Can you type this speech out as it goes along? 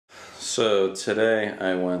So today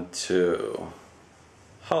I went to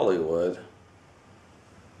Hollywood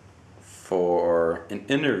for an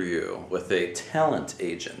interview with a talent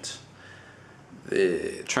agent.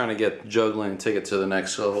 They're trying to get juggling, take it to the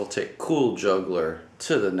next level, take cool juggler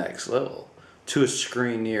to the next level, to a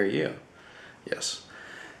screen near you. Yes.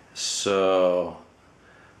 So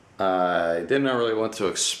I didn't know really what to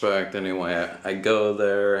expect anyway. I go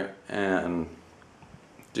there and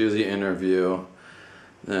do the interview.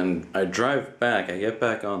 Then I drive back. I get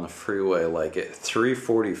back on the freeway like at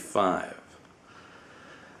 3:45.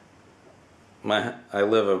 I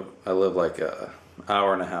live like a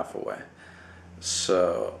hour and a half away.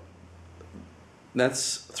 So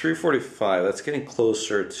that's 3:45. That's getting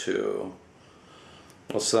closer to,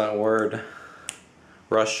 what's that word?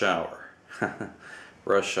 Rush hour.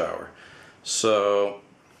 Rush hour. So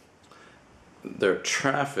their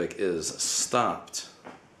traffic is stopped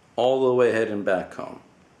all the way heading back home.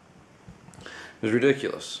 It was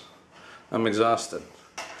ridiculous. I'm exhausted.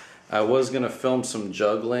 I was gonna film some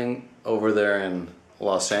juggling over there in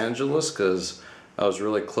Los Angeles because I was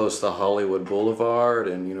really close to Hollywood Boulevard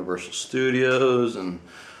and Universal Studios and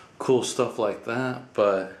cool stuff like that,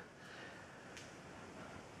 but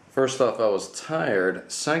first off, I was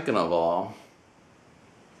tired. Second of all,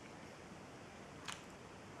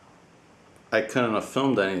 I couldn't have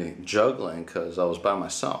filmed any juggling because I was by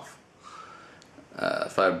myself.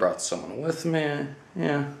 If I had brought someone with me,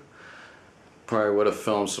 yeah, probably would have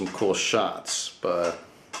filmed some cool shots, but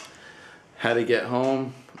had to get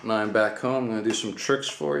home. Now I'm back home. I'm going to do some tricks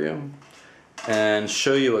for you and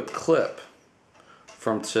show you a clip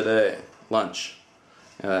from today, lunch.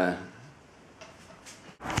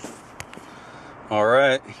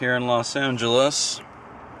 Alright, here in Los Angeles,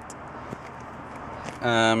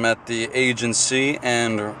 I'm at the agency,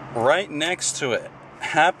 and right next to it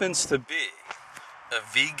happens to be a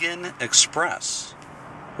vegan express.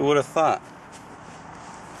 Who would have thought?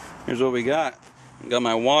 Here's what we got. I got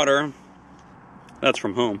my water. That's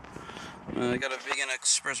from home. I got a vegan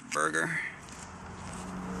express burger.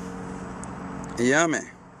 Yummy.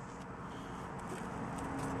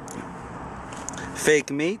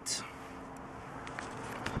 Fake meat.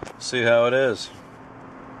 See how it is.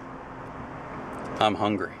 I'm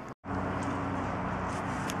hungry.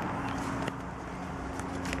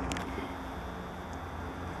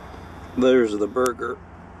 There's the burger.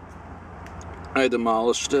 I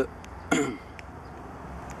demolished it. And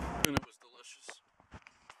it was delicious.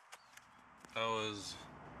 That was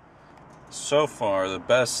so far the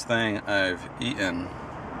best thing I've eaten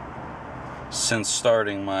since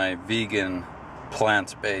starting my vegan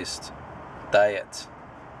plant-based diet.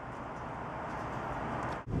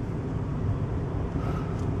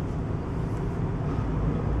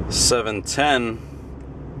 .710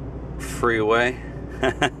 freeway.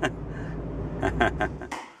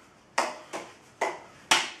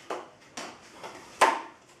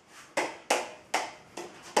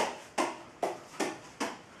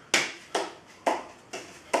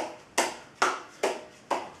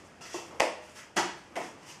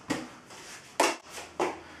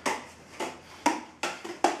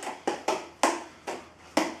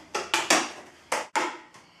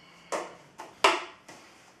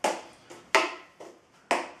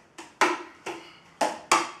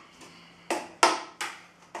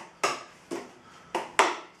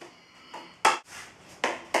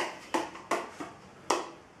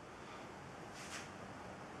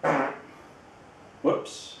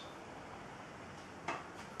 Whoops.